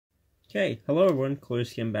Okay, hello everyone,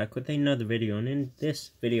 Clearskin back with another video, and in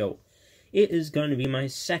this video, it is going to be my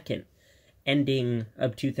second ending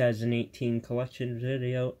of 2018 collection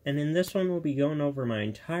video, and in this one we'll be going over my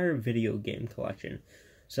entire video game collection.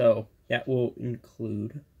 So, that will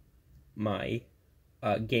include my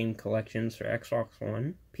game collections for Xbox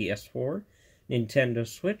One, PS4, Nintendo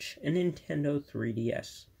Switch, and Nintendo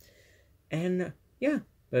 3DS. And, yeah,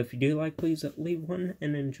 but if you do like, please leave one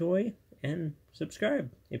and enjoy, and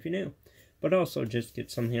subscribe if you're new. But also, just get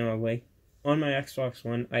something out of the way. On my Xbox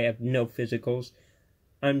One, I have no physicals.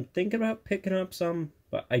 I'm thinking about picking up some,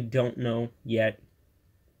 but I don't know yet.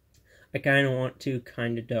 I kind of want to,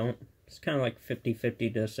 kind of don't. It's kind of like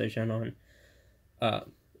 50-50 decision on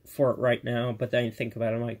for it right now. But then I think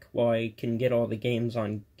about it, I'm like, well, I can get all the games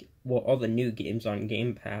on, well, all the new games on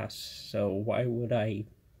Game Pass. So why would I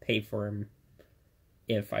pay for them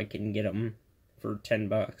if I can get them for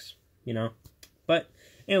 $10, you know? But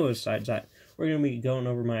anyway, besides that, we're going to be going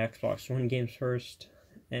over my Xbox One games first,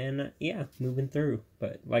 and yeah, moving through.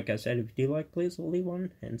 But like I said, if you do like, please leave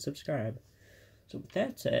one and subscribe. So with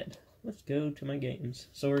that said, let's go to my games.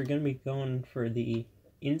 So we're going to be going for the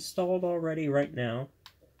installed already right now,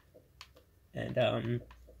 and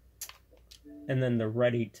then the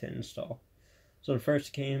ready to install. So the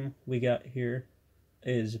first game we got here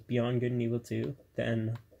is Beyond Good and Evil 2,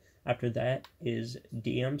 then after that is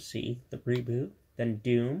DMC, the reboot, then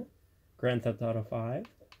Doom, Grand Theft Auto 5,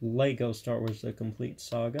 Lego Star Wars The Complete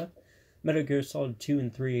Saga, Metal Gear Solid 2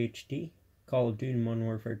 and 3 HD, Call of Duty Modern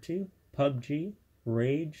Warfare 2, PUBG,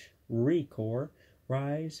 Rage, ReCore,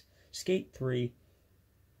 Rise, Skate 3,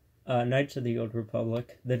 Knights of the Old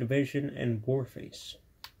Republic, The Division, and Warface.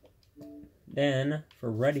 Then,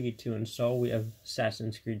 for ready to install, we have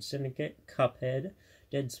Assassin's Creed Syndicate, Cuphead,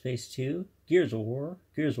 Dead Space 2, Gears of War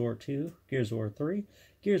 2, Gears of War 3,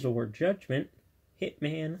 Gears of War Judgment,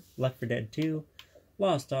 Hitman, Left 4 Dead 2,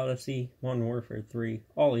 Lost Odyssey, Modern Warfare 3,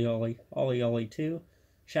 Ollie 2,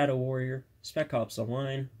 Shadow Warrior, Spec Ops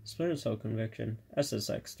Online, Splinter Cell Conviction,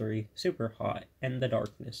 SSX 3, Super Hot, and The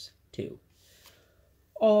Darkness 2.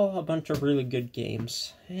 All a bunch of really good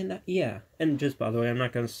games. And yeah, and just by the way, I'm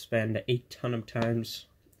not going to spend a ton of times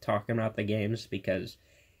talking about the games, because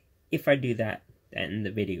if I do that, then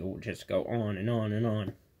the video will just go on and on and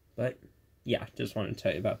on. But yeah, just wanted to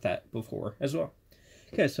tell you about that before as well.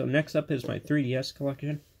 Okay, so next up is my 3DS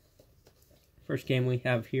collection. First game we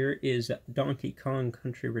have here is Donkey Kong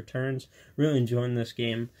Country Returns. Really enjoying this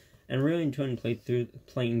game, and really enjoying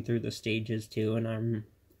playing through the stages too. And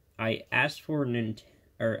I asked for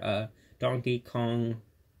Donkey Kong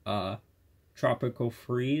Tropical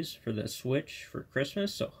Freeze for the Switch for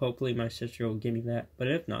Christmas, so hopefully my sister will give me that. But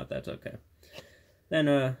if not, that's okay.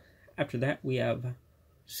 Then after that we have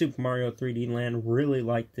Super Mario 3D Land. Really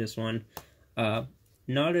like this one.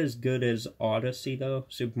 Not as good as Odyssey, though.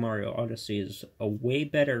 Super Mario Odyssey is a way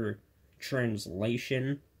better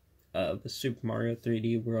translation of the Super Mario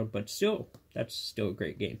 3D World, but still, that's still a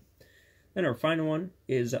great game. Then our final one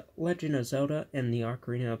is Legend of Zelda and the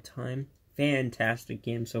Ocarina of Time. Fantastic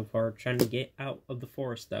game so far. Trying to get out of the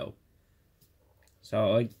forest, though.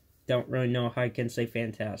 So I don't really know how I can say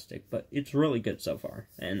fantastic, but it's really good so far.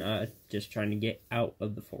 And just trying to get out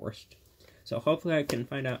of the forest. So hopefully I can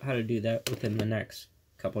find out how to do that within the next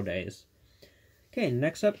couple days. Okay,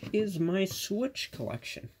 next up is my Switch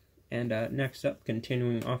collection. And next up,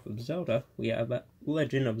 continuing off of Zelda, we have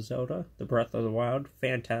Legend of Zelda, The Breath of the Wild.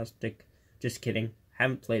 Fantastic. Just kidding.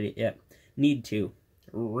 Haven't played it yet. Need to.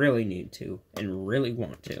 Really need to. And really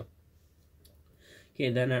want to. Okay,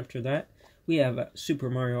 then after that, we have Super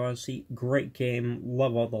Mario Odyssey. Great game.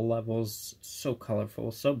 Love all the levels. So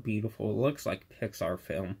colorful. So beautiful. It looks like a Pixar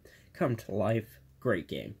film come to life. Great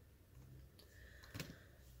game.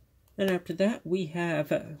 Then after that, we have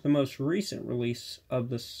the most recent release of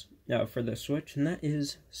this for the Switch, and that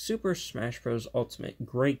is Super Smash Bros. Ultimate.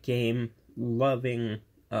 Great game. Loving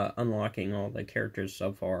unlocking all the characters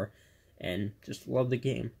so far, and just love the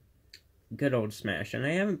game. Good old Smash. And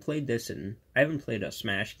I haven't played a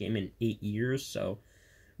Smash game in 8 years, so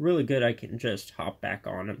really good. I can just hop back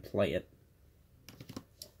on and play it.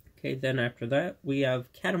 Okay, then after that, we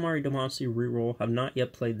have Katamari Damacy Reroll. Have not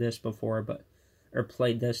yet played this before, but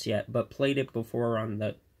played it before on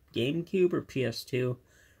the GameCube or PS2.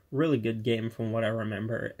 Really good game from what I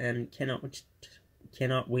remember, and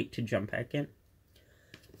cannot wait to jump back in.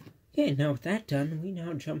 Okay, now with that done, we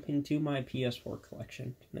now jump into my PS4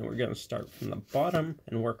 collection. And then we're going to start from the bottom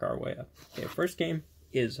and work our way up. Okay, first game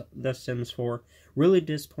is The Sims 4. Really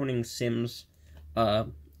disappointing Sims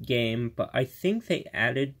game, but I think they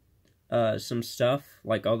added some stuff,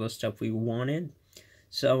 like all the stuff we wanted.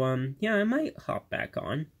 So, yeah, I might hop back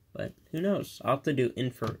on, but who knows? I'll have to do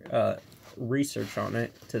research on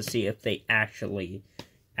it to see if they actually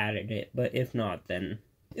added it, but if not, then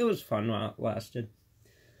it was fun while it lasted.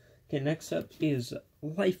 Okay, next up is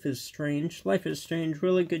Life is Strange. Life is Strange,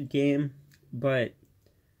 really good game, but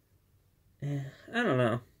I don't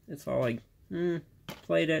know. It's all like,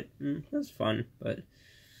 played it, it was fun, but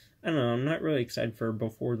I don't know, I'm not really excited for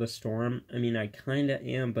Before the Storm. I mean, I kinda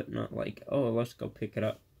am, but not like, oh, let's go pick it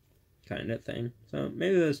up kind of thing. So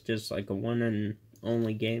maybe that's just like a one and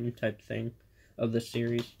only game type thing of the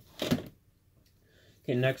series.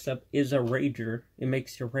 Okay, next up is a Rager. It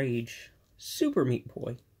makes you rage. Super Meat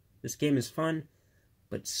Boy. This game is fun,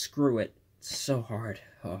 but screw it. It's so hard.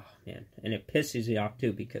 Oh, man. And it pisses you off,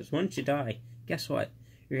 too, because once you die, guess what?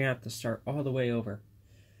 You're going to have to start all the way over.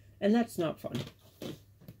 And that's not fun.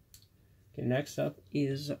 Okay, next up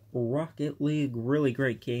is Rocket League. Really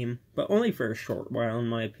great game, but only for a short while, in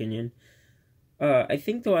my opinion. I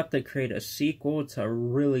think they'll have to create a sequel to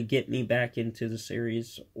really get me back into the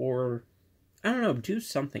series, or, I don't know, do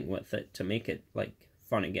something with it to make it, like,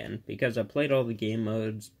 fun again, because I played all the game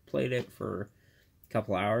modes, played it for a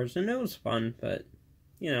couple hours, and it was fun, but,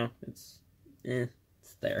 you know, it's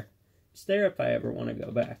there. It's there if I ever want to go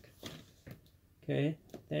back. Okay,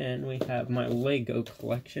 then we have my Lego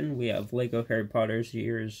collection. We have Lego Harry Potter's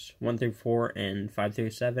years 1 through 4 and 5 through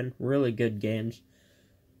 7. Really good games.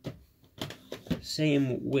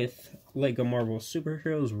 Same with Lego Marvel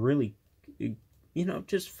Superheroes. Really, you know,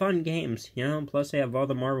 just fun games, you know, plus they have all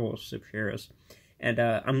the Marvel superheroes. And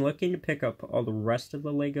I'm looking to pick up all the rest of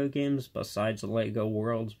the Lego games besides Lego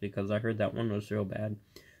Worlds, because I heard that one was real bad.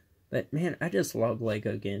 But man, I just love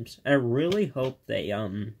Lego games. I really hope they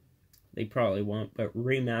probably won't, but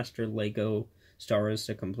remaster Lego Star Wars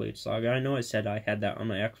The Complete Saga. I know I said I had that on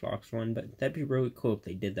my Xbox One, but that'd be really cool if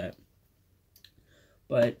they did that.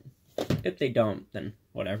 But if they don't, then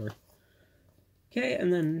whatever. Okay,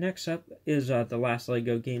 and then next up is the last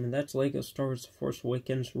Lego game, and that's Lego Star Wars The Force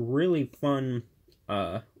Awakens. Really fun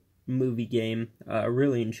movie game.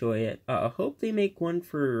 Really enjoy it. Hope they make one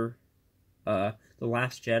for The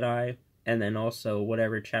Last Jedi, and then also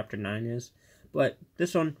whatever Chapter 9 is. But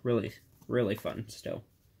this one, really, really fun still.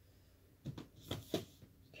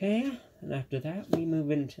 Okay, and after that, we move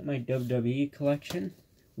into my WWE collection.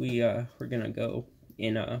 We're gonna go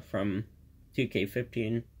in from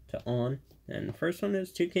 2K15 to on. And the first one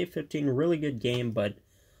is 2K15, really good game, but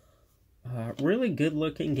really good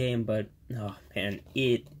looking game, but oh man,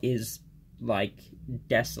 it is like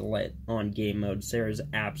desolate on game modes. There is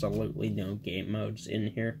absolutely no game modes in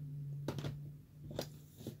here.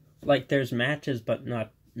 Like there's matches, but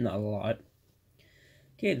not a lot.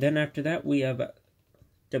 Okay, then after that we have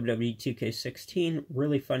WWE 2K16,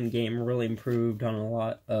 really fun game, really improved on a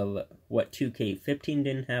lot of what 2K15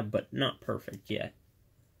 didn't have, but not perfect yet.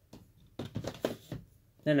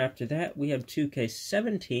 Then after that, we have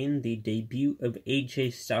 2K17, the debut of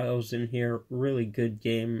AJ Styles in here. Really good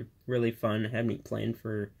game, really fun. Had me playing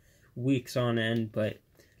for weeks on end, but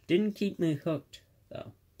didn't keep me hooked,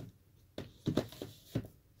 though.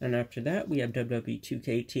 And after that, we have WWE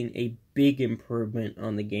 2K18, a big improvement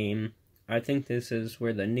on the game. I think this is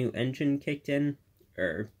where the new engine kicked in,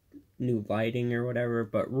 or new lighting or whatever,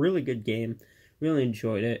 but really good game. Really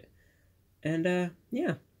enjoyed it. And,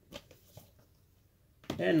 yeah.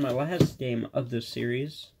 And my last game of this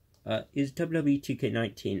series is WWE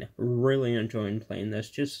 2K19. Really enjoying playing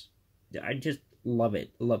this. I just love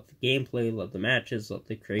it. Love the gameplay, love the matches, love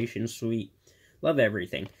the creation suite, love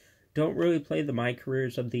everything. Don't really play the My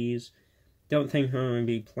Careers of these. Don't think I'm going to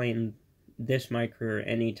be playing this My Career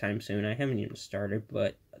anytime soon. I haven't even started,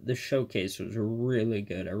 but the showcase was really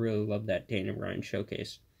good. I really love that Daniel Bryan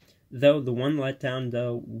showcase. Though, the one letdown,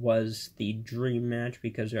 though, was the dream match,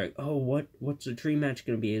 because they're like, oh, what's the dream match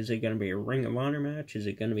going to be? Is it going to be a Ring of Honor match? Is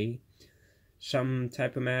it going to be some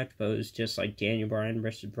type of match? But it was just like Daniel Bryan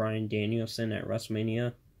versus Bryan Danielson at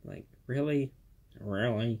WrestleMania. Like, really?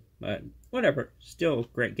 Really? But, whatever. Still a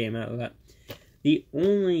great game out of that. The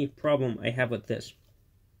only problem I have with this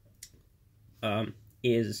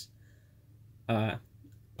is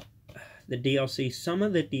the DLC. Some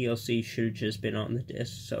of the DLC should have just been on the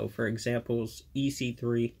disc. So, for example,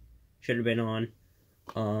 EC3 should have been on.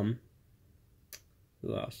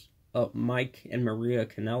 Who else? Mike and Maria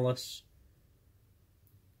Kanellis.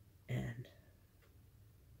 And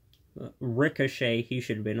Ricochet, he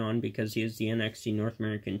should have been on because he is the NXT North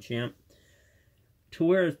American champ. To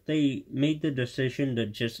where they made the decision to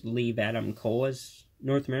just leave Adam Cole as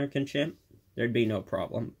North American champ, there'd be no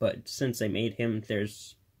problem. But since they made him,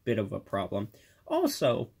 there's bit of a problem.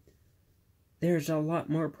 Also, there's a lot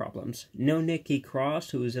more problems. No Nikki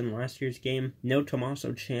Cross, who was in last year's game. No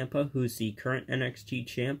Tommaso Ciampa, who's the current NXT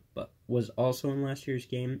champ, but was also in last year's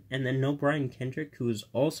game. And then no Brian Kendrick, who was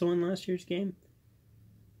also in last year's game.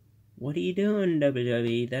 What are you doing,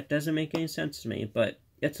 WWE? That doesn't make any sense to me, but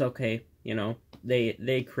it's okay. You know,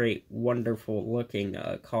 they create wonderful looking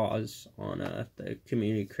cause on the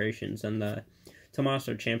community creations, and the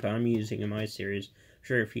Tommaso Ciampa I'm using in my series.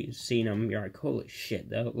 Sure, if you've seen him, you're like, holy shit,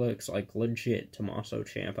 that looks like legit Tommaso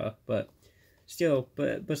Ciampa. But still,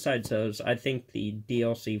 but besides those, I think the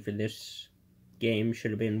DLC for this game should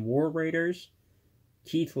have been War Raiders,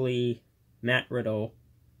 Keith Lee, Matt Riddle,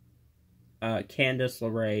 Candice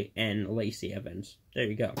LeRae, and Lacey Evans. There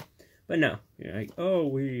you go. But no, you're like, oh,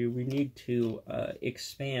 we need to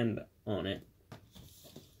expand on it.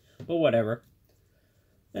 But whatever.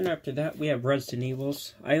 Then after that, we have Resident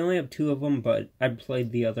Evils. I only have 2 of them, but I've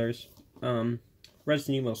played the others. Resident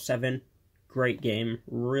Evil 7, great game.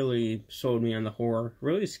 Really sold me on the horror.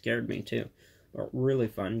 Really scared me, too. But really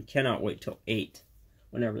fun. Cannot wait till 8,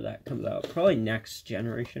 whenever that comes out. Probably next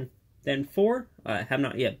generation. Then 4, I have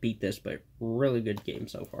not yet beat this, but really good game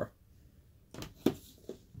so far.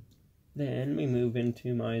 Then we move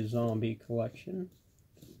into my zombie collection.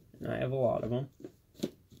 And I have a lot of them.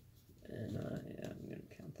 And yeah, I'm going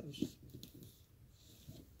to count those.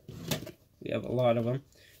 We have a lot of them.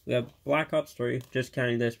 We have Black Ops 3, just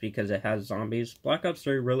counting this because it has zombies. Black Ops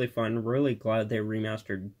 3, really fun. Really glad they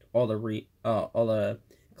remastered all the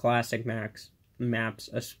classic maps,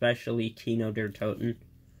 especially Kino der Toten.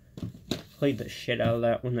 Played the shit out of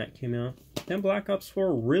that when that came out. Then Black Ops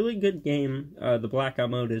 4, really good game. The Blackout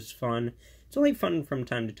mode is fun. It's only fun from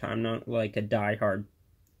time to time, not like a die-hard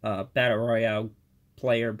Battle Royale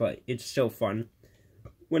player, but it's still fun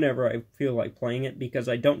whenever I feel like playing it, because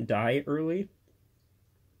I don't die early.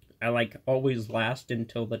 I like always last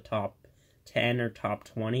until the top 10 or top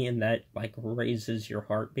 20, and that like raises your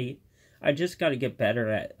heartbeat. I just got to get better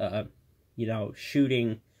at you know,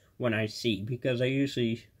 shooting when I see, because I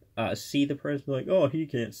usually see the person like, oh, he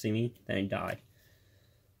can't see me, then I die.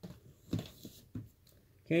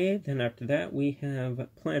 Okay, then after that, we have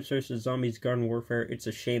Plants vs. Zombies Garden Warfare. It's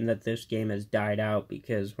a shame that this game has died out,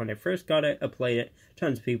 because when I first got it, I played it.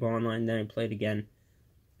 Tons of people online, then I played again.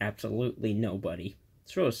 Absolutely nobody.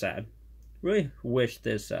 It's really sad. Really wish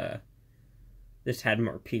this this had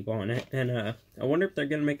more people on it. And I wonder if they're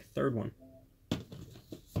going to make a 3rd one.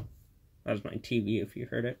 That was my TV if you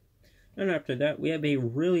heard it. And after that, we have a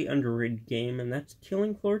really underrated game, and that's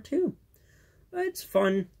Killing Floor 2. It's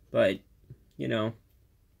fun, but, you know,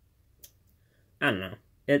 I don't know.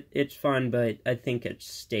 It's fun, but I think it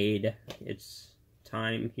stayed its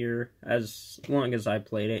time here. As long as I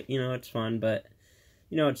played it, you know, it's fun, but,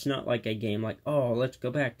 you know, it's not like a game like, oh, let's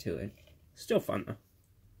go back to it. Still fun, though.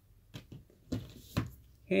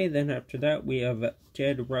 Okay, then after that, we have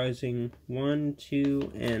Dead Rising 1,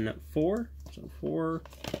 2, and 4. So 4,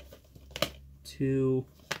 2,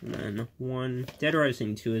 and then 1. Dead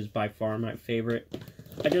Rising 2 is by far my favorite.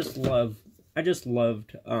 I just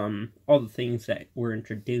loved all the things that were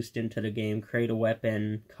introduced into the game. Create a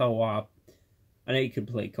weapon, co-op. I know you could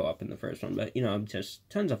play co-op in the first one, but, you know, just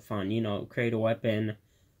tons of fun. You know, create a weapon,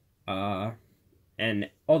 and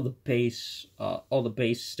all the base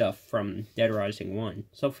stuff from Dead Rising 1.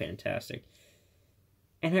 So fantastic.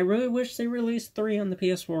 And I really wish they released 3 on the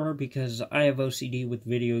PS4, because I have OCD with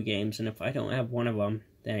video games, and if I don't have one of them,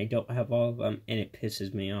 then I don't have all of them, and it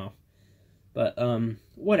pisses me off. But,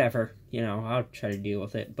 whatever, you know, I'll try to deal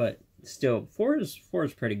with it, but still, 4 is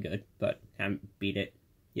pretty good, but haven't beat it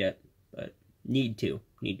yet, but need to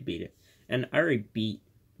beat it. And I already beat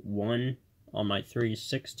 1 on my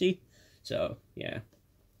 360, so, yeah,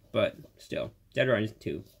 but still, Dead Rising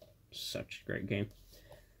 2, such a great game.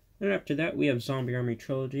 And after that, we have Zombie Army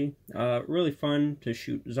Trilogy. Really fun to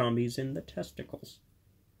shoot zombies in the testicles.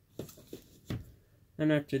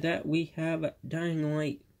 And after that, we have Dying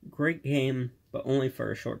Light. Great game, but only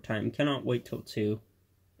for a short time. Cannot wait till 2.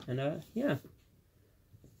 And, yeah.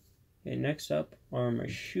 Okay, next up are my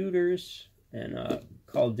shooters. And,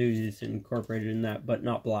 Call of Duty is incorporated in that, but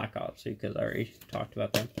not Black Ops, because I already talked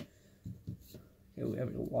about them. Okay, we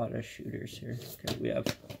have a lot of shooters here.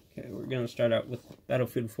 Okay, we're going to start out with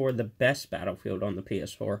Battlefield 4, the best Battlefield on the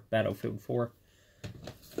PS4, Battlefield 4.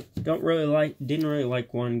 Didn't really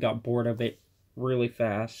like 1, got bored of it really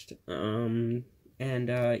fast.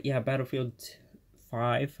 Yeah, Battlefield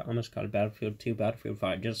 5, I almost called it Battlefield 2, Battlefield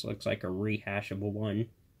 5 just looks like a rehashable one,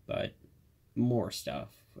 but more stuff,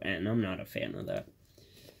 and I'm not a fan of that.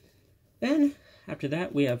 Then, after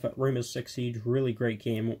that, we have Rainbow Six Siege, really great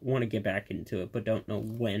game, want to get back into it, but don't know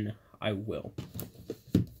when I will.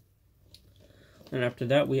 And after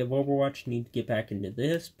that, we have Overwatch. Need to get back into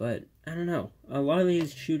this, but I don't know. A lot of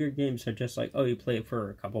these shooter games are just like, oh, you play it for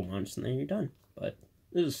a couple months and then you're done. But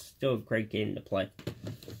this is still a great game to play,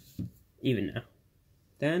 even now.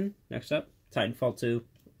 Then, next up, Titanfall 2.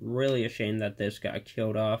 Really a shame that this got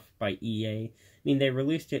killed off by EA. I mean, they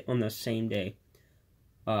released it on the same day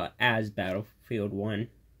as Battlefield 1.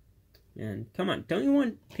 And come on, don't you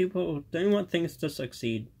want things to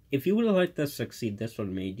succeed? If you would have liked this to succeed, this would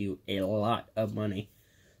have made you a lot of money.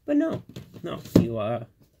 But no, you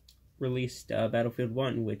released Battlefield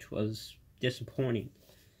 1, which was disappointing.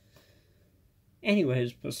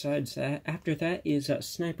 Anyways, besides that, after that is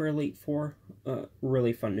Sniper Elite 4.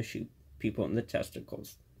 Really fun to shoot people in the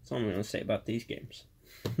testicles. That's all I'm going to say about these games.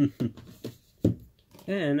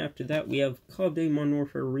 And after that, we have Call of Duty Modern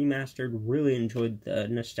Warfare Remastered. Really enjoyed the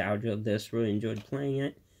nostalgia of this. Really enjoyed playing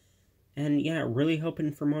it. And yeah, really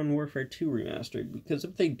hoping for Modern Warfare 2 Remastered. Because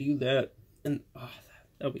if they do that, and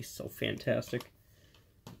that'll be so fantastic.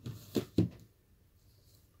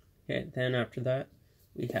 Okay, then after that,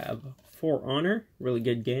 we have For Honor. Really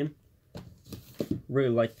good game. Really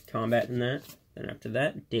liked the combat in that. Then after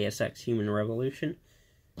that, Deus Ex Human Revolution.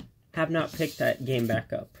 Have not picked that game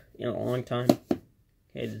back up in a long time.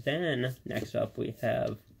 Okay, then next up we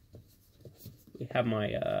have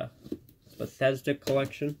my Bethesda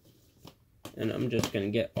collection, and I'm just gonna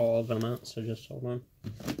get all of them out. So just hold on.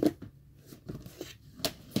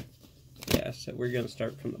 Yeah, so we're gonna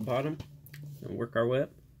start from the bottom and work our way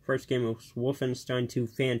up. First game was Wolfenstein 2,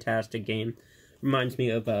 fantastic game. Reminds me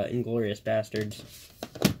of Inglourious Basterds.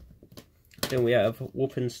 Then we have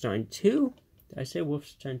Wolfenstein 2. Did I say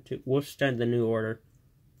Wolfenstein 2? Wolfenstein The New Order.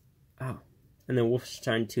 Oh. And then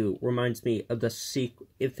Wolfenstein 2 reminds me of the sequel.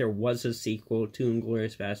 If there was a sequel to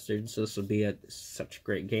Inglourious Basterds, this would be such a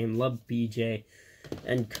great game. Love BJ.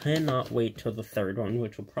 And cannot wait till the third one,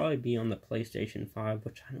 which will probably be on the PlayStation 5,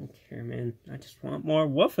 which I don't care, man. I just want more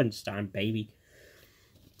Wolfenstein, baby.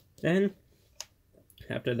 Then,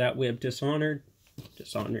 after that, we have Dishonored.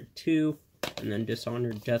 Dishonored 2. And then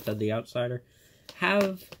Dishonored Death of the Outsider.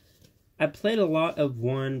 I played a lot of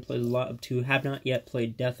 1, played a lot of 2, have not yet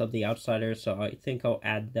played Death of the Outsider, so I think I'll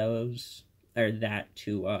add that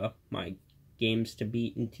to my games to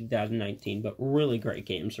beat in 2019, but really great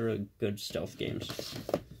games, really good stealth games.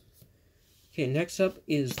 Okay, next up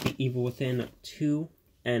is The Evil Within 2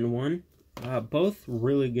 and 1. Both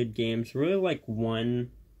really good games. Really like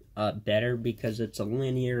 1 better because it's a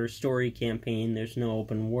linear story campaign, there's no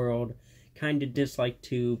open world. Kind of dislike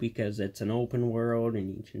 2 because it's an open world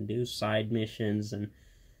and you can do side missions, and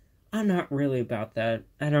I'm not really about that.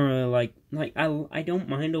 I don't really I don't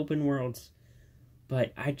mind open worlds,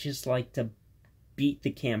 but I just like to beat the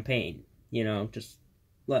campaign, you know,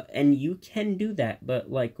 and you can do that, but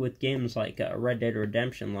like with games like Red Dead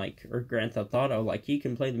Redemption, or Grand Theft Auto, you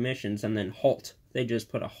can play the missions and then halt. They just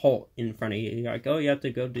put a halt in front of you. You're like, oh, you have to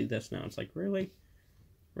go do this now. It's like, really?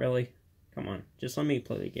 Really? Come on, just let me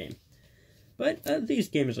play the game. But these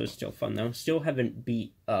games are still fun, though. Still haven't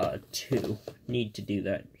beat 2. Need to do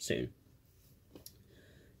that soon.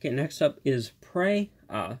 Okay, next up is Prey.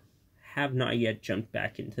 Have not yet jumped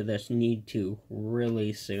back into this. Need to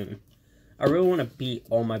really soon. I really want to beat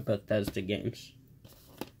all my Bethesda games.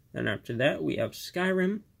 And after that, we have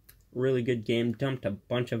Skyrim. Really good game. Dumped a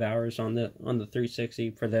bunch of hours on the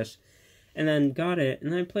 360 for this. And then got it,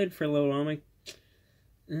 and I played for a little while. I'm like,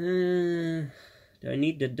 do I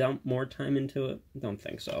need to dump more time into it? Don't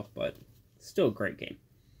think so, but still a great game.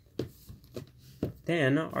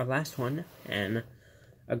 Then, our last one, and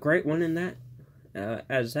a great one in that,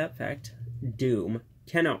 as that fact, Doom.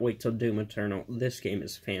 Cannot wait till Doom Eternal. This game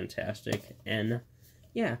is fantastic. And,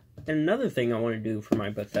 yeah. And another thing I want to do for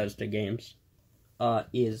my Bethesda games,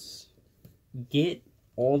 is get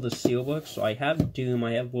all the steelbooks. So I have Doom,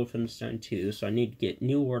 I have Wolfenstein 2, so I need to get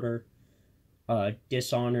New Order,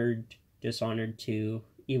 Dishonored 2,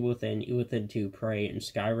 Evil Within 2, Prey, and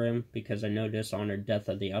Skyrim, because I know Dishonored Death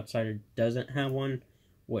of the Outsider doesn't have one,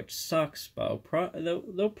 which sucks, but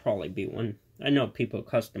there'll probably be one. I know people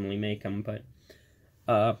customly make them, but,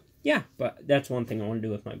 yeah, but that's one thing I want to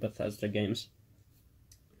do with my Bethesda games.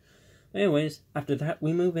 Anyways, after that,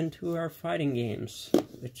 we move into our fighting games,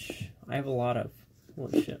 which I have a lot of.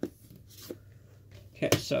 Holy shit. Okay,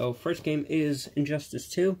 so first game is Injustice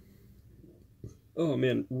 2. Oh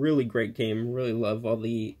man, really great game. Really love all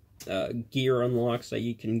the gear unlocks that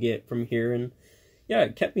you can get from here, and yeah,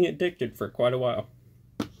 it kept me addicted for quite a while.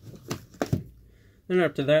 Then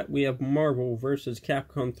after that, we have Marvel vs.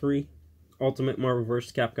 Capcom 3. Ultimate Marvel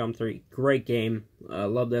vs. Capcom 3. Great game.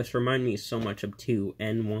 Love this. Remind me so much of 2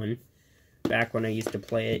 and 1. Back when I used to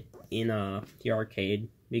play it in the arcade.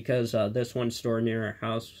 because this one store near our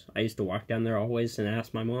house, I used to walk down there always and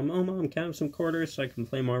ask my mom, "Oh, Mom, can I have some quarters so I can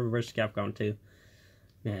play Marvel vs. Capcom 2?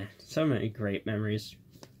 Man, so many great memories.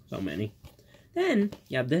 So many. Then,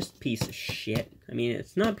 yeah, this piece of shit. I mean,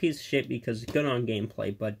 it's not a piece of shit because it's good on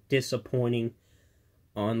gameplay, but disappointing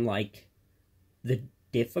on, like, the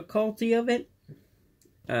difficulty of it.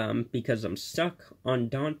 Because I'm stuck on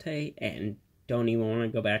Dante and don't even want to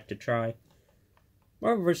go back to try.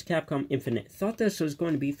 Marvel vs. Capcom Infinite. Thought this was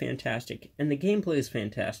going to be fantastic, and the gameplay is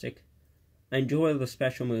fantastic. I enjoy the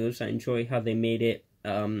special moves. I enjoy how they made it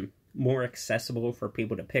more accessible for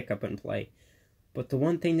people to pick up and play. But the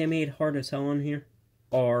one thing they made hard as hell on here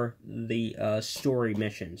are the story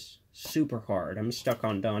missions. Super hard. I'm stuck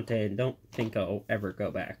on Dante and don't think I'll ever go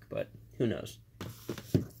back, but who knows.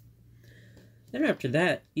 Then after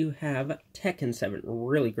that, you have Tekken 7.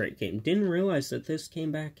 Really great game. Didn't realize that this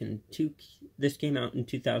came out in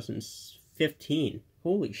 2015.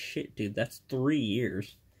 Holy shit, dude. That's 3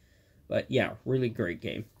 years. But yeah, really great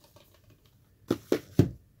game.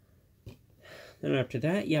 Then after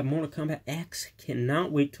that, yeah, Mortal Kombat X.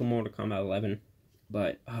 Cannot wait till Mortal Kombat 11.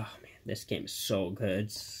 But, oh man, this game is so good.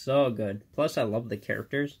 So good. Plus, I love the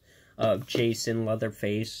characters of Jason,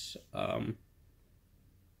 Leatherface,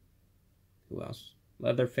 who else?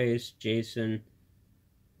 Leatherface, Jason,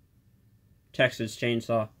 Texas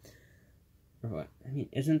Chainsaw. Or what? I mean,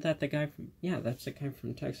 isn't that the guy from... Yeah, that's the guy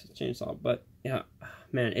from Texas Chainsaw. But, yeah,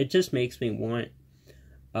 man, it just makes me want...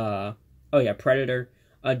 oh, yeah, Predator.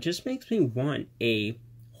 Just makes me want a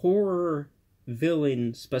horror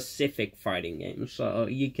villain-specific fighting game. So,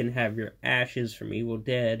 you can have your Ashes from Evil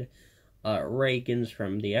Dead, Reagan's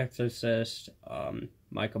from The Exorcist,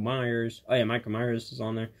 Michael Myers. Oh, yeah, Michael Myers is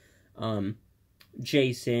on there.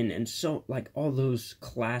 Jason, and so, like, all those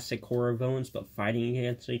classic horror villains, but fighting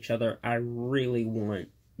against each other. I really want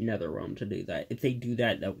NetherRealm to do that. If they do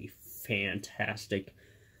that, that would be fantastic.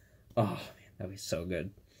 Oh, man, that would be so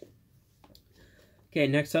good. Okay,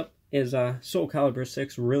 next up is Soul Calibur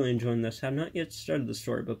 6. Really enjoying this. Have not yet started the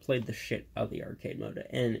story, but played the shit out of the arcade mode.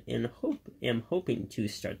 And am hoping to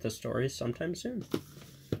start the story sometime soon.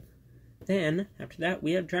 Then, after that,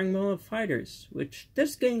 we have Dragon Ball FighterZ, which,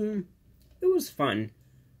 this game, it was fun.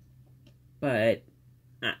 But,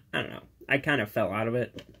 I don't know. I kind of fell out of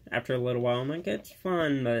it after a little while. I'm like, it's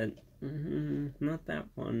fun, but not that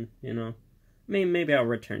fun, you know. Maybe I'll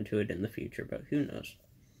return to it in the future, but who knows.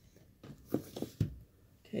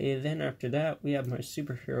 Okay, then after that, we have my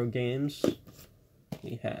superhero games.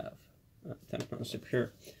 We have, that's not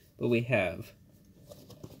superhero, but we have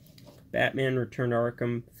Batman Return to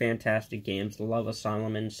Arkham, fantastic games, love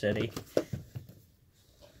Asylum in City.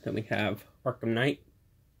 Then we have Arkham Knight,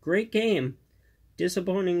 great game,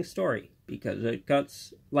 disappointing story, because it got,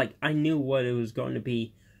 like, I knew what it was going to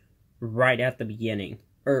be right at the beginning,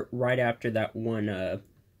 or right after that one,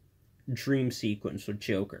 dream sequence with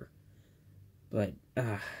Joker. But,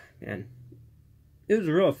 man, it was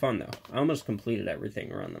real fun, though. I almost completed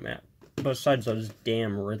everything around the map, besides those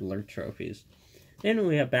damn Riddler trophies. Then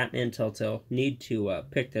we have Batman Telltale. Need to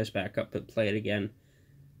pick this back up and play it again.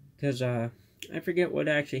 Because I forget what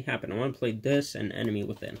actually happened. I want to play this and Enemy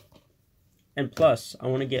Within. And plus, I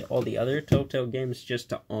want to get all the other Telltale games just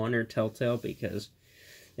to honor Telltale because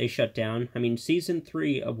they shut down. I mean, Season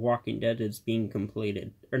 3 of Walking Dead is being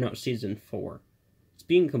completed. Or no, Season 4. It's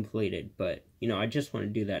being completed, but, you know, I just want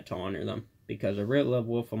to do that to honor them. Because I really love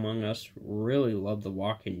Wolf Among Us. Really love The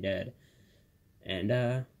Walking Dead. And,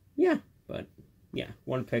 yeah, but... yeah,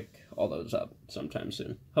 want to pick all those up sometime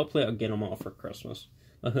soon. Hopefully I'll get them all for Christmas.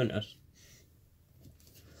 But who knows.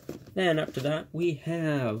 Then after that, we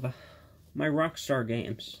have my Rockstar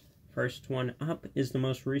games. First one up is the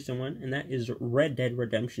most recent one, and that is Red Dead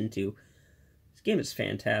Redemption 2. This game is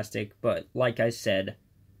fantastic, but like I said,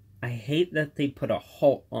 I hate that they put a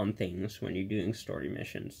halt on things when you're doing story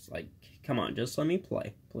missions. Like, come on, just let me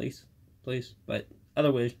play, please. Please. But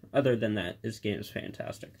other than that, this game is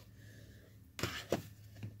fantastic.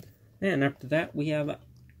 And after that, we have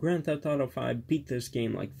Grand Theft Auto 5. Beat this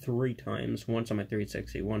game like 3 times. Once on my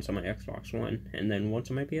 360, once on my Xbox One, and then once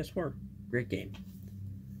on my PS4. Great game.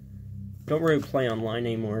 Don't really play online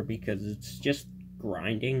anymore because it's just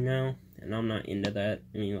grinding now, and I'm not into that.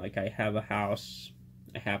 I mean, like, I have a house,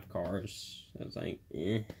 I have cars. It's like,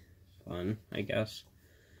 fun, I guess.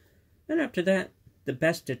 Then after that, the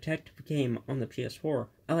best detective game on the PS4,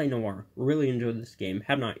 L.A. Noire. Really enjoyed this game.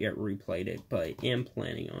 Have not yet replayed it, but am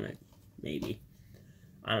planning on it. Maybe.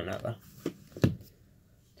 I don't know, though.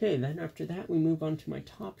 Okay, then after that, we move on to my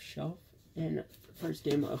top shelf. And the first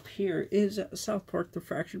game up here is South Park: The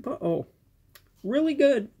Fractured But. Oh, really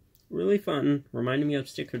good. Really fun. Reminding me of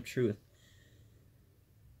Stick of Truth.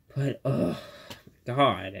 But, oh,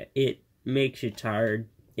 God, it makes you tired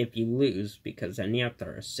if you lose, because then you have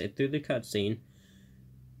to sit through the cutscene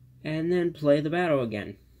and then play the battle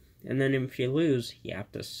again. And then if you lose, you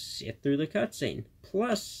have to sit through the cutscene.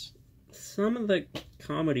 Plus, some of the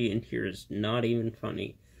comedy in here is not even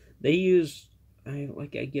funny. They use, I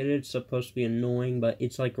get it's supposed to be annoying, but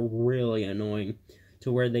it's like really annoying,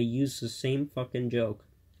 to where they use the same fucking joke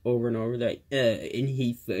over and over, that, and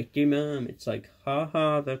he fucked your mom. It's like,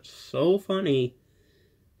 haha, that's so funny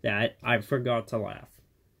that I forgot to laugh.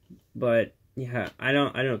 But, yeah, I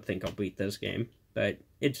don't think I'll beat this game. But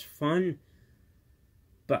it's fun,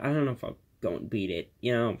 but I don't know if I'll go and beat it,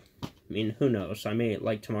 you know? I mean, who knows? I may,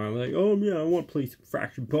 like, tomorrow, I'm like, oh, yeah, I want to play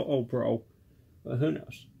Fractured Ball, bro. But who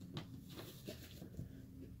knows?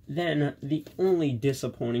 Then, the only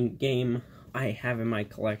disappointing game I have in my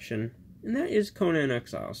collection, and that is Conan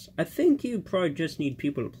Exiles. I think you probably just need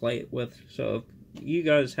people to play it with, so if you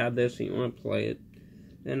guys have this and you want to play it,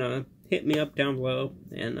 then, hit me up down below,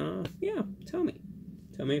 and, yeah, tell me.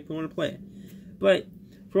 Tell me if you want to play it. But,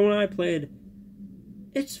 from what I played,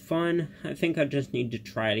 it's fun. I think I just need to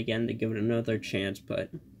try it again to give it another chance, but,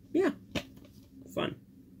 yeah, fun,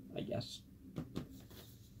 I guess.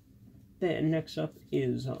 Then, next up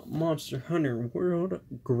is Monster Hunter World.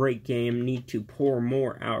 Great game. Need to pour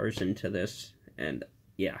more hours into this, and,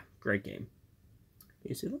 yeah, great game. Can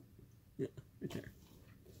you see that? Yeah, right there.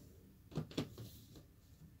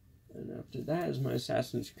 And after that is my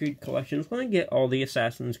Assassin's Creed collection. I'm going to get all the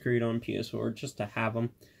Assassin's Creed on PS4 just to have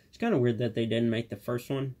them. It's kind of weird that they didn't make the first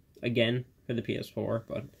one again for the PS4,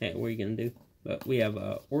 but hey, what are you going to do? But we have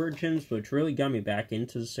Origins, which really got me back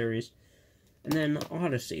into the series. And then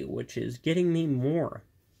Odyssey, which is getting me more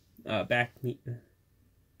back into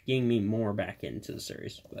the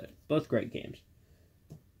series. But both great games.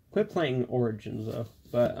 Quit playing Origins, though,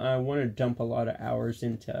 but I want to dump a lot of hours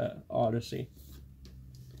into Odyssey.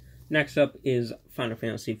 Next up is Final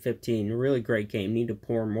Fantasy 15. Really great game. Need to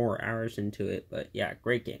pour more hours into it, but yeah,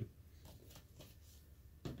 great game.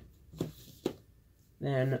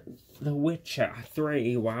 Then The Witcher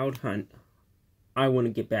 3 Wild Hunt. I want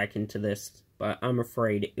to get back into this, but I'm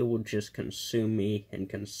afraid it will just consume me and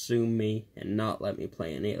not let me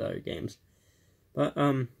play any other games. But,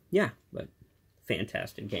 yeah, but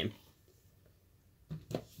fantastic game.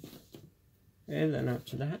 And then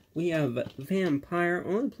after that, we have Vampire.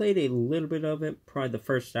 Only played a little bit of it, probably the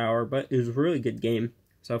first hour, but it was a really good game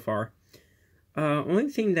so far. Only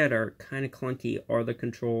thing that are kind of clunky are the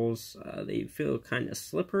controls. They feel kind of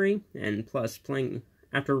slippery, and plus,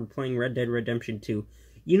 after playing Red Dead Redemption 2,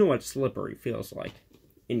 you know what slippery feels like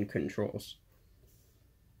in controls.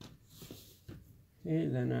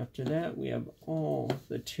 And then after that, we have all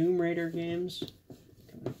the Tomb Raider games.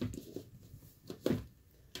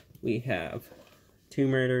 We have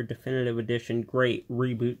Tomb Raider Definitive Edition, great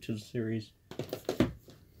reboot to the series.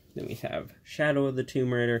 Then we have Shadow of the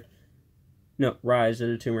Tomb Raider. No, Rise of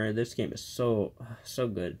the Tomb Raider. This game is so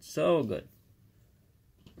good. So good.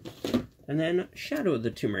 And then Shadow of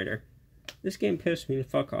the Tomb Raider. This game pissed me the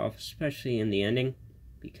fuck off, especially in the ending,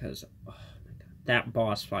 because, oh my god, that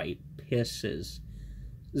boss fight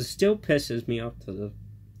still pisses me off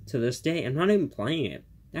to this day. I'm not even playing it.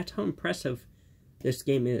 That's how impressive this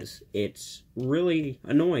game is. It's really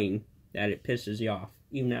annoying that it pisses you off,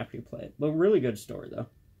 even after you play it. But really good story, though.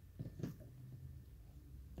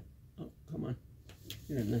 Oh, come on.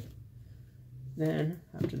 Get in there. Then,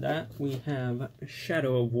 after that, we have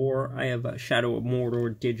Shadow of War. I have Shadow of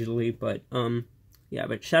Mordor digitally, but, yeah,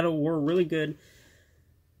 but Shadow of War, really good.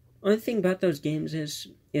 Only thing about those games is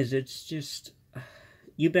it's just,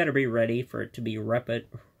 you better be ready for it to be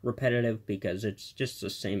repetitive, because it's just the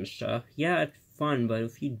same stuff. Yeah, it's fun, but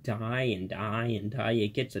if you die and die and die,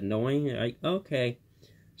 it gets annoying. You're like, okay,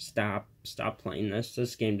 stop playing this.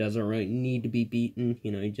 This game doesn't really need to be beaten.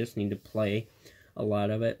 You know, you just need to play a lot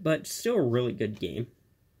of it. But still a really good game.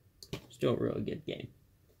 Still a really good game.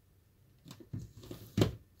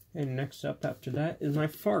 And next up after that is my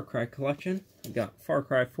Far Cry collection. I got Far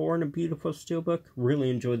Cry 4 in a beautiful steelbook. Really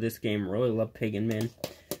enjoyed this game. Really love Pagan Min.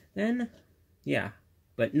 Then, yeah.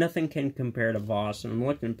 But nothing can compare to Voss, and I'm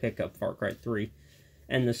looking to pick up Far Cry 3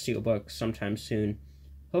 and the steelbook sometime soon.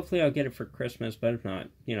 Hopefully I'll get it for Christmas, but if not,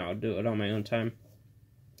 you know, I'll do it on my own time.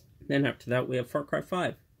 Then after that, we have Far Cry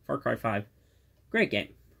 5. Far Cry 5. Great game.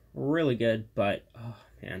 Really good, but, oh,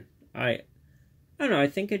 man. I don't know, I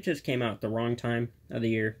think it just came out at the wrong time of the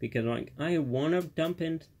year, because, like, I want to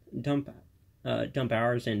dump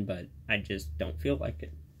hours in, but I just don't feel like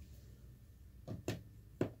it.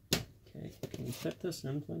 Okay, can you set this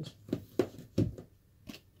in, please?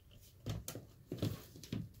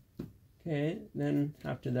 Okay, then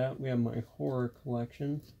after that we have my horror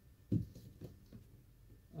collection.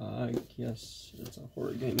 I guess it's a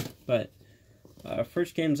horror game, but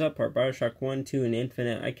first games up are Bioshock 1, 2, and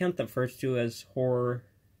Infinite. I count the first two as horror,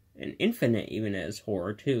 and Infinite even as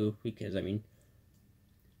horror too, because I mean,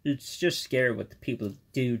 it's just scary what the people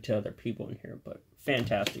do to other people in here, but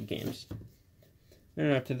fantastic games.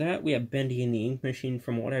 And after that, we have Bendy and the Ink Machine.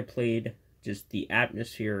 From what I played, just the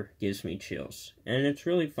atmosphere gives me chills, and it's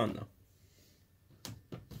really fun though.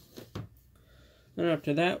 And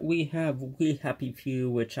after that, we have We Happy Few,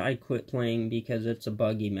 which I quit playing because it's a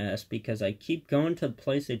buggy mess, because I keep going to the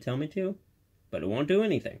place they tell me to, but it won't do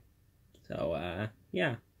anything. So,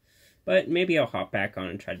 yeah. But maybe I'll hop back on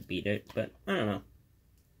and try to beat it, but I don't know.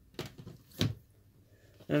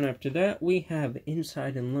 And after that, we have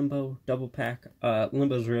Inside and Limbo double pack.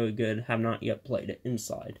 Limbo's really good. Have not yet played it.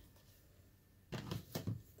 Inside.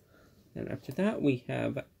 And after that, we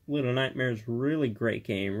have Little Nightmares. Really great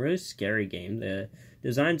game. Really scary game. The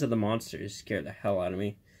designs of the monsters scare the hell out of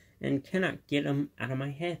me, and cannot get them out of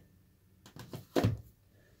my head. And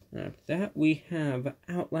after that, we have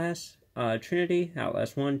Outlast, Trinity,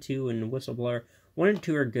 Outlast 1, 2, and Whistleblower. 1 and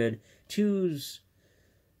 2 are good. 2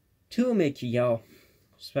 will make you yell.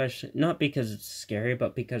 Especially, not because it's scary,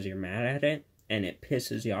 but because you're mad at it, and it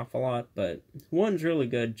pisses you off a lot. But 1's really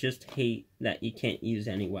good, just hate that you can't use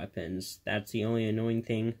any weapons. That's the only annoying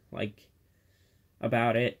thing, like,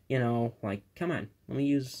 about it, you know, like, come on, let me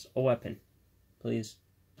use a weapon, please.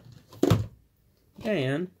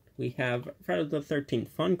 And we have Friday the 13th,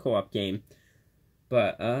 fun co-op game.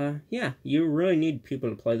 But, yeah, you really need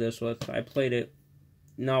people to play this with. I played it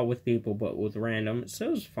not with people, but with random. So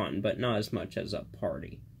it was fun, but not as much as a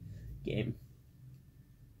party game.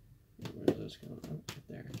 Where's this going? Oh, right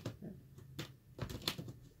there.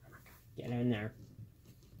 Get in there.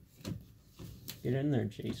 Get in there,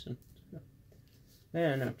 Jason.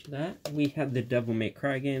 And after that, we have the Devil May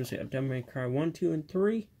Cry games. We have Devil May Cry 1, 2, and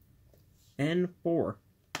 3, and 4.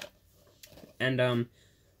 And,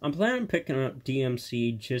 I'm planning on picking up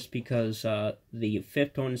DMC just because the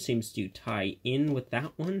 5th one seems to tie in with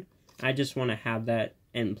that one. I just want to have that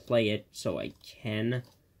and play it so I can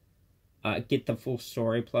get the full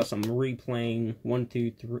story. Plus, I'm replaying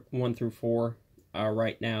 1 through 4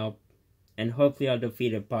 right now, and hopefully I'll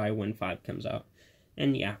defeat it by when 5 comes out.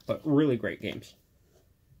 And yeah, but really great games.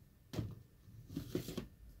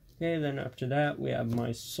 Okay, then after that, we have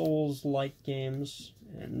my Souls-like games,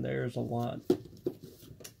 and there's a lot.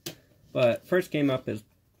 But first game up is,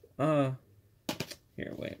 here,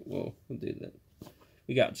 wait, we'll do that.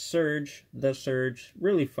 We got Surge, The Surge,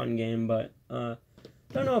 really fun game, but, don't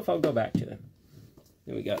know if I'll go back to it.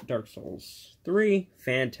 Then we got Dark Souls 3,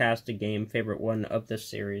 fantastic game, favorite one of this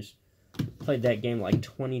series. Played that game like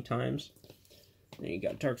 20 times. Then you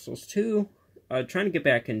got Dark Souls 2, trying to get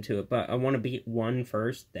back into it, but I want to beat 1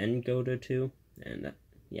 first, then go to 2, and,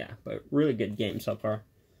 yeah, but really good game so far.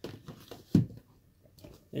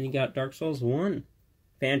 Then you got Dark Souls 1.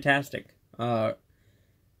 Fantastic. It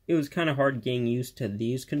was kind of hard getting used to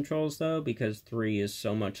these controls, though, because 3 is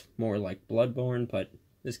so much more like Bloodborne, but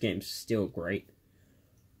this game's still great.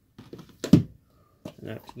 And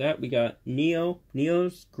after that, we got Nioh.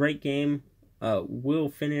 Nioh's great game. Will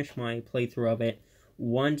finish my playthrough of it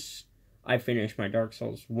once I finish my Dark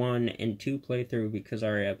Souls 1 and 2 playthrough, because I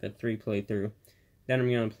already have a 3 playthrough. Then I'm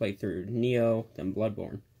going to play through Nioh, then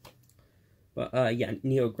Bloodborne. But, yeah,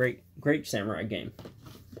 Nioh, great samurai game.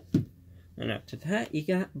 And after that, you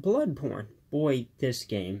got Bloodborne. Boy, this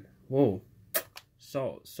game, whoa,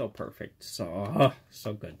 so perfect, so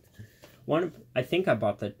good. I think I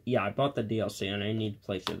bought the DLC, and I need to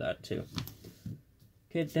play through that, too.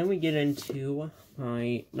 Okay, then we get into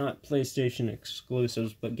my, not PlayStation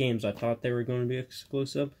exclusives, but games I thought they were going to be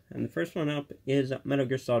exclusive. And the first one up is Metal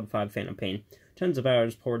Gear Solid 5 Phantom Pain. Tons of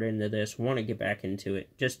hours poured into this. Want to get back into it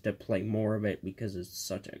just to play more of it because it's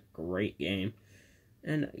such a great game.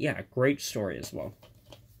 And yeah, great story as well.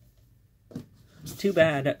 It's too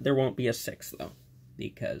bad there won't be a 6th though,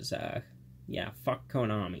 because yeah, fuck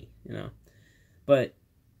Konami, you know. But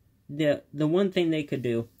the one thing they could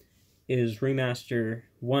do is remaster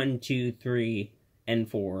 1, 2, 3, and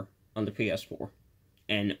 4 on the PS4.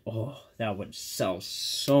 And oh, that would sell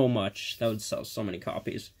so much. That would sell so many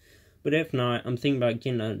copies. But if not, I'm thinking about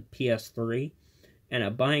getting a PS3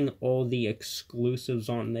 and buying all the exclusives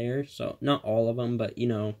on there. So, not all of them, but, you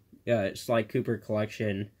know, Sly Cooper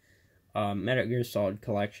Collection, Metal Gear Solid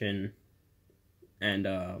Collection, and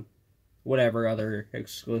whatever other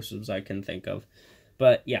exclusives I can think of.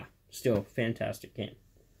 But, yeah, still fantastic game.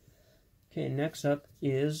 Okay, next up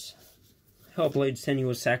is Hellblade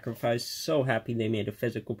Senua's Sacrifice. So happy they made a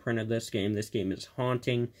physical print of this game. This game is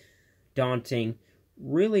haunting, daunting,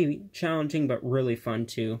 really challenging, but really fun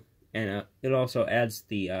too. And it also adds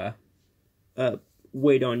the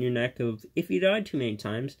weight on your neck of, if you die too many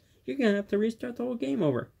times, you're going to have to restart the whole game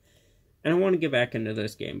over. And I want to get back into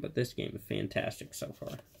this game, but this game is fantastic so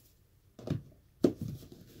far.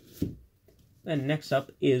 And next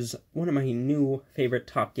up is one of my new favorite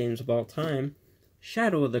top games of all time,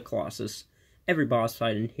 Shadow of the Colossus. Every boss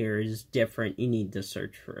fight in here is different. You need to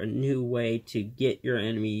search for a new way to get your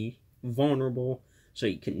enemy vulnerable so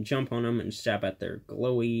you can jump on them and stab at their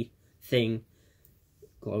glowy thing.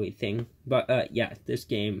 But yeah, this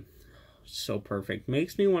game, so perfect.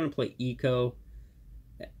 Makes me want to play Eco.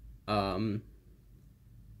 And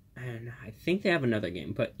I think they have another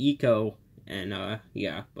game, but Eco, and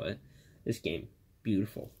yeah, but this game,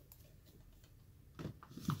 beautiful.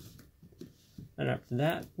 And after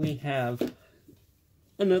that, we have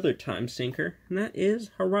another time sinker, and that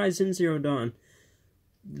is Horizon Zero Dawn.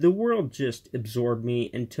 The world just absorbed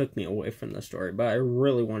me and took me away from the story, but I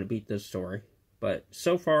really want to beat this story. But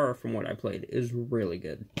so far, from what I played, it is really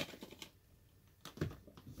good.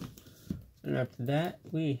 And after that,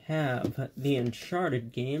 we have the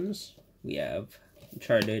Uncharted games. We have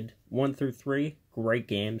Uncharted 1 through 3, great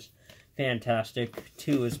games, fantastic.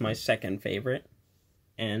 2 is my second favorite.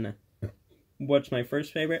 And what's my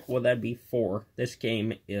first favorite? Well, that'd be 4. This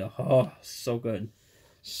game is, oh, so good.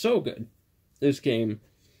 So good. This game,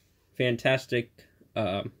 fantastic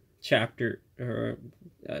chapter, or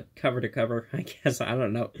cover to cover, I guess, I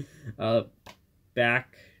don't know.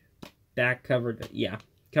 Back cover to, yeah,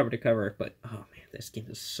 cover to cover, but, oh man, this game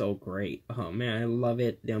is so great. Oh man, I love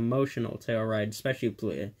it. The emotional tail ride,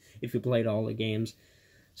 especially if you played all the games.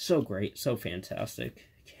 So great, so fantastic.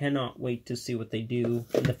 Cannot wait to see what they do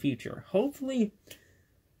in the future. Hopefully,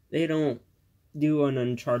 they don't do an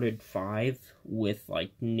Uncharted 5 with,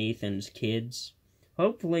 like, Nathan's kids.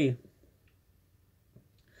 Hopefully,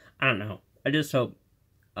 I don't know. I just hope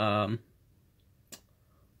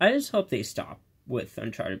they stop with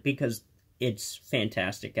Uncharted, because it's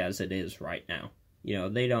fantastic as it is right now. You know,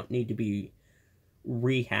 they don't need to be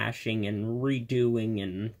rehashing and redoing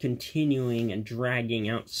and continuing and dragging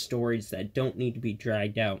out stories that don't need to be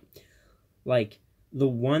dragged out. Like, the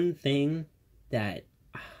one thing that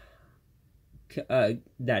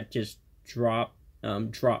just dropped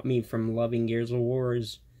me from loving Gears of War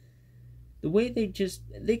is the way they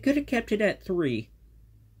could have kept it at 3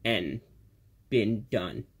 and been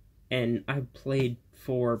done. And I played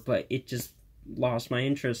 4, but it just lost my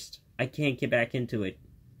interest. I can't get back into it.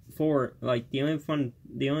 4, like, the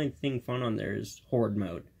only thing fun on there is Horde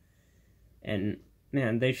mode. And,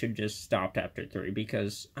 man, they should just stop after 3,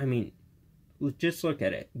 because, I mean, just look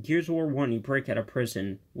at it. Gears of War 1, you break out of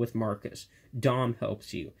prison with Marcus. Dom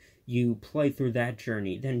helps you. You play through that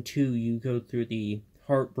journey. Then 2, you go through the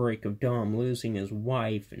heartbreak of Dom losing his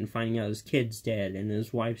wife and finding out his kid's dead and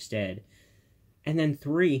his wife's dead. And then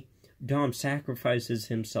 3, Dom sacrifices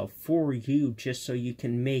himself for you just so you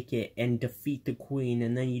can make it and defeat the Queen,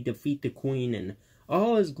 and then you defeat the Queen in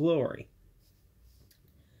all his glory.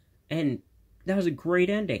 And that was a great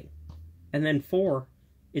ending. And then 4,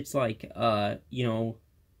 it's like,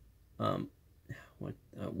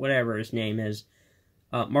 whatever his name is,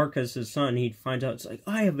 Marcus' son, he finds out, it's like,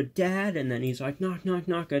 I have a dad, and then he's like, knock, knock,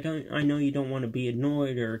 knock, I know you don't want to be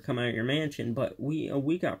annoyed or come out of your mansion, but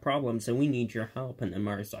we got problems, and we need your help. And then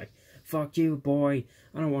Marcus' like, fuck you, boy,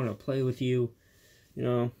 I don't want to play with you, you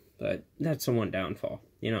know, but that's the one downfall,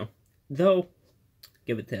 you know. Though,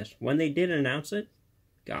 give it this, when they did announce it,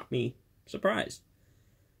 got me surprised.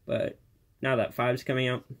 But now that 5's coming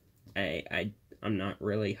out, I'm not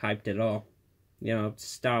really hyped at all. You know,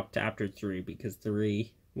 stopped after 3, because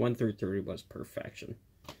 1 through 3 was perfection.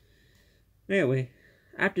 Anyway,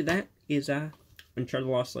 after that is Uncharted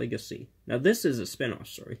Lost Legacy. Now this is a spin-off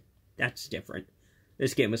story. That's different.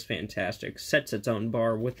 This game was fantastic. Sets its own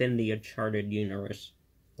bar within the Uncharted universe.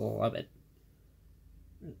 Love it.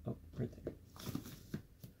 Oh, right there.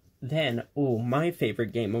 Then, my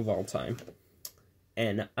favorite game of all time.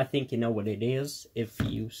 And I think you know what it is if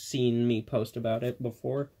you've seen me post about it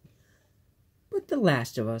before. But The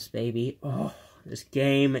Last of Us, baby. Oh, this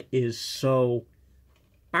game is so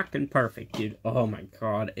fucking perfect, dude. Oh my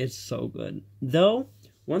god, it's so good. Though,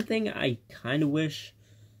 one thing I kind of wish,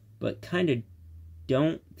 but kind of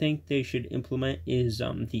don't think they should implement is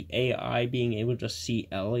the AI being able to see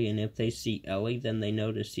Ellie, and if they see Ellie, then they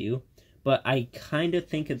notice you. But I kind of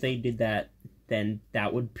think if they did that, then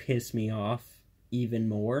that would piss me off even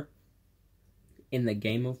more. In the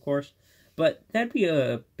game, of course. But that'd be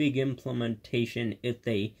a big implementation if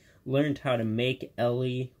they learned how to make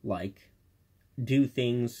Ellie, like, do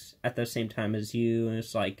things at the same time as you, and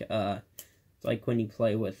it's like when you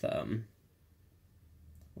play with,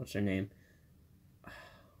 what's her name?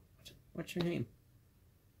 What's her name?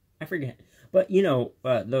 I forget. But, you know,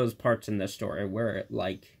 those parts in the story where,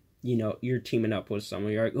 like, you know, you're teaming up with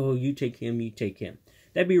someone, you're like, oh, you take him, you take him.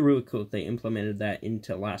 That'd be really cool if they implemented that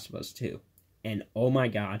into Last of Us 2. And, oh my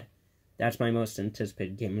god, that's my most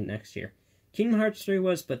anticipated game of next year. Kingdom Hearts 3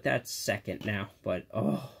 was, but that's second now. But,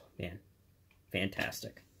 oh, man,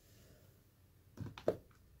 fantastic.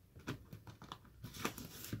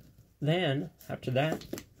 Then, after that,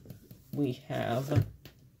 we have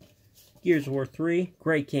Gears of War 3.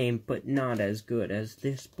 Great game, but not as good as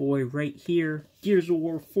this boy right here. Gears of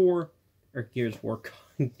War 4. Or Gears of War...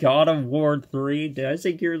 God of War 3. Did I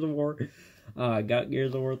say Gears of War? Got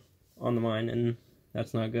Gears of War on the mind, and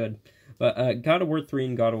that's not good. But God of War 3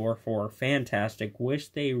 and God of War 4, fantastic. Wish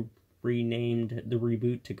they renamed the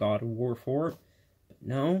reboot to God of War 4. But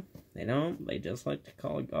no, they don't. They just like to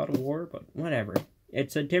call it God of War, but whatever.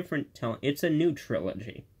 It's a different it's a new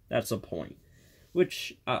trilogy. That's the point.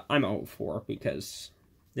 Which I'm all for, because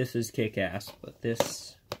this is kick-ass, but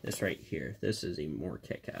this right here, this is even more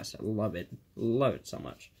kick-ass. I love it. Love it so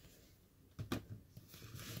much.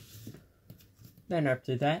 Then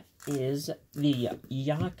after that is the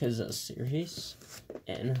Yakuza series.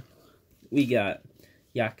 And we got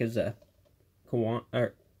Yakuza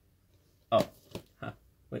Kiwami,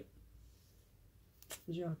 wait.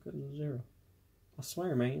 Where's Yakuza 0? I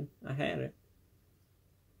swear, man, I had it.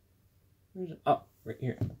 Where's it? Oh, right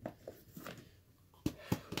here.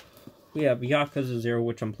 We have Yakuza 0,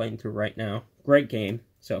 which I'm playing through right now. Great game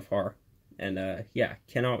so far. And, yeah,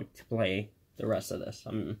 cannot play the rest of this.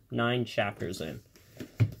 I'm 9 chapters in.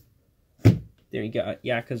 Then we got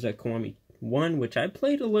Yakuza Kiwami 1, which I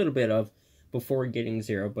played a little bit of before getting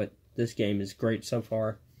 0, but this game is great so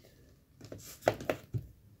far.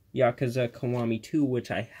 Yakuza Kiwami 2,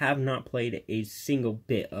 which I have not played a single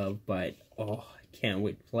bit of, but, oh, I can't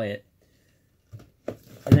wait to play it.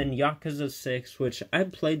 And then Yakuza 6, which I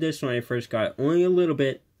played this when I first got it. Only a little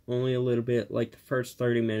bit, like the first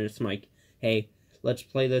 30 minutes. I'm like, hey, let's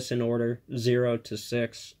play this in order, 0 to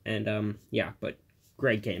 6. And, yeah, but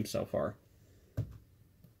great game so far.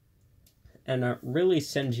 And it really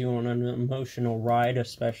sends you on an emotional ride,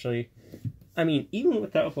 especially. I mean, even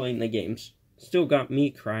without playing the games, still got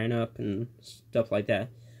me crying up and stuff like that.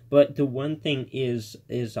 But the one thing is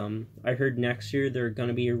I heard next year they're going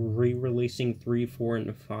to be re-releasing 3, 4,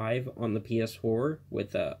 and 5 on the PS4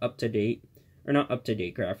 with up-to-date, or not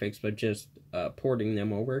up-to-date graphics, but just porting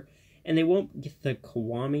them over. And they won't get the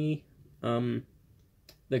Kiwami,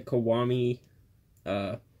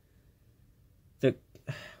 what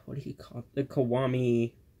do you call it? The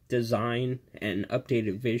Kiwami design and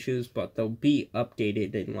updated visuals, but they'll be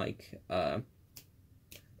updated in, like,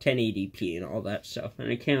 1080p and all that stuff,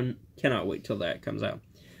 and I cannot wait till that comes out,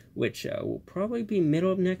 which will probably be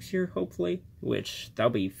middle of next year, hopefully, which that'll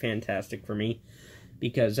be fantastic for me,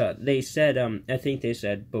 because they said, I think they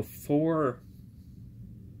said before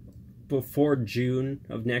June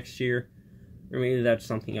of next year, or maybe that's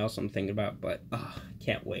something else I'm thinking about, but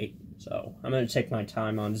can't wait. So I'm going to take my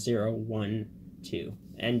time on 0, 1, 2,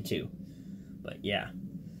 and 2, but yeah.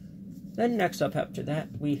 Then next up after that,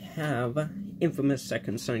 we have Infamous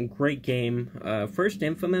Second Son. Great game. First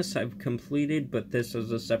Infamous I've completed, but this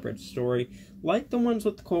is a separate story, like the ones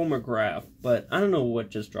with Cole McGrath, but I don't know what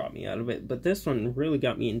just dropped me out of it, but this one really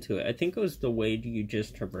got me into it. I think it was the way you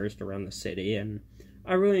just traversed around the city, and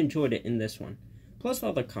I really enjoyed it in this one. Plus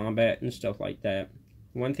all the combat and stuff like that.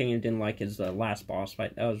 One thing I didn't like is the last boss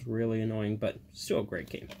fight. That was really annoying, but still a great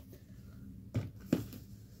game.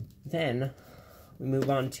 Then we move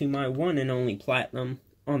on to my one and only platinum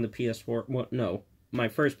on the PS4. Well, no, my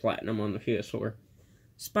first platinum on the PS4.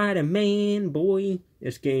 Spider-Man, boy.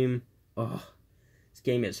 This game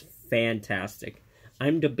is fantastic.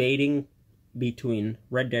 I'm debating between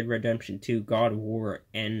Red Dead Redemption 2, God of War,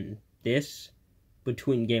 and this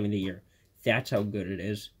between Game of the Year. That's how good it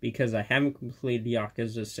is, because I haven't completed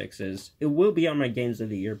Yakuza 6's. It will be on my Games of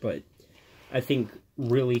the Year, but I think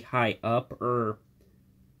really high up, or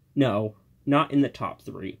no, not in the top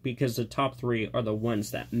 3, because the top 3 are the ones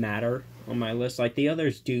that matter on my list. Like, the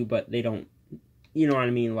others do, but they don't, you know what I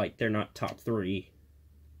mean? Like, they're not top 3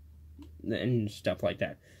 and stuff like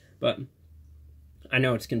that. But I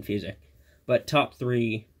know it's confusing. But top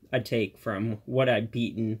 3 I take from what I've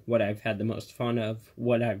beaten, what I've had the most fun of,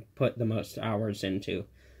 what I've put the most hours into.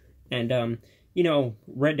 And, you know,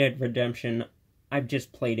 Red Dead Redemption, I've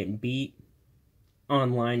just played and beat.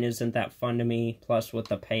 online isn't that fun to me, plus with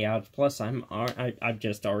the payouts, plus I've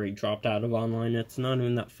just already dropped out of online. It's not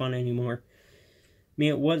even that fun anymore. I mean,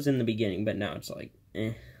 it was in the beginning, but now it's like,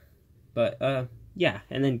 eh. But, yeah,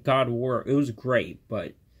 and then God of War, it was great,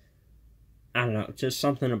 but I don't know, just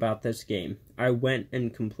something about this game. I went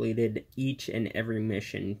and completed each and every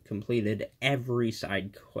mission, completed every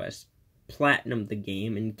side quest, platinumed the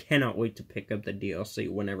game, and cannot wait to pick up the DLC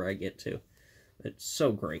whenever I get to. It's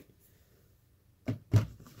so great.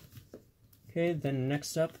 Okay, then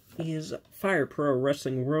next up is Fire Pro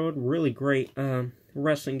Wrestling World. Really great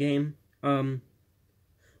wrestling game.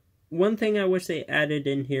 One thing I wish they added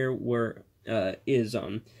in here is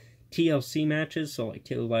TLC matches, so like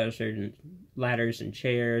two ladders and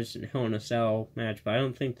chairs and Hell in a Cell match, but I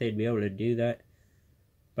don't think they'd be able to do that.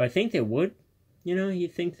 But I think they would. You know, you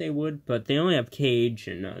think they would, but they only have cage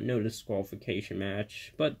and no disqualification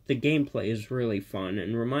match. But the gameplay is really fun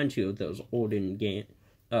and reminds you of those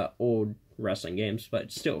old wrestling games,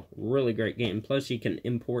 but still really great game. Plus, you can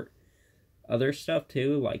import other stuff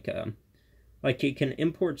too, like you can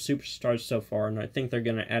import Superstars so far, and I think they're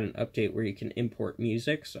gonna add an update where you can import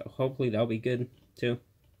music. So hopefully that'll be good too.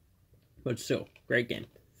 But still, great game.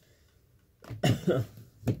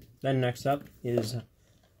 Then next up is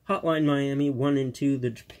Hotline Miami 1 and 2, the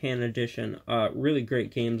Japan edition. Really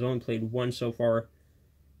great games. Only played one so far,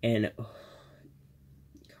 and it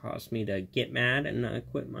caused me to get mad and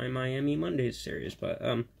quit my Miami Mondays series. But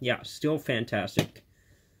yeah, still fantastic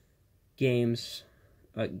game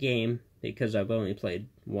because I've only played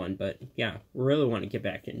one. But yeah, really want to get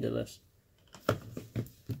back into this.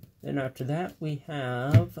 Then after that, we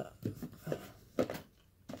have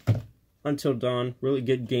Until Dawn. Really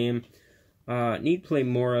good game. Need to play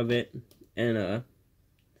more of it, and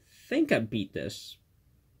think I beat this,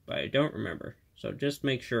 but I don't remember, so just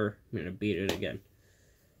make sure I'm going to beat it again.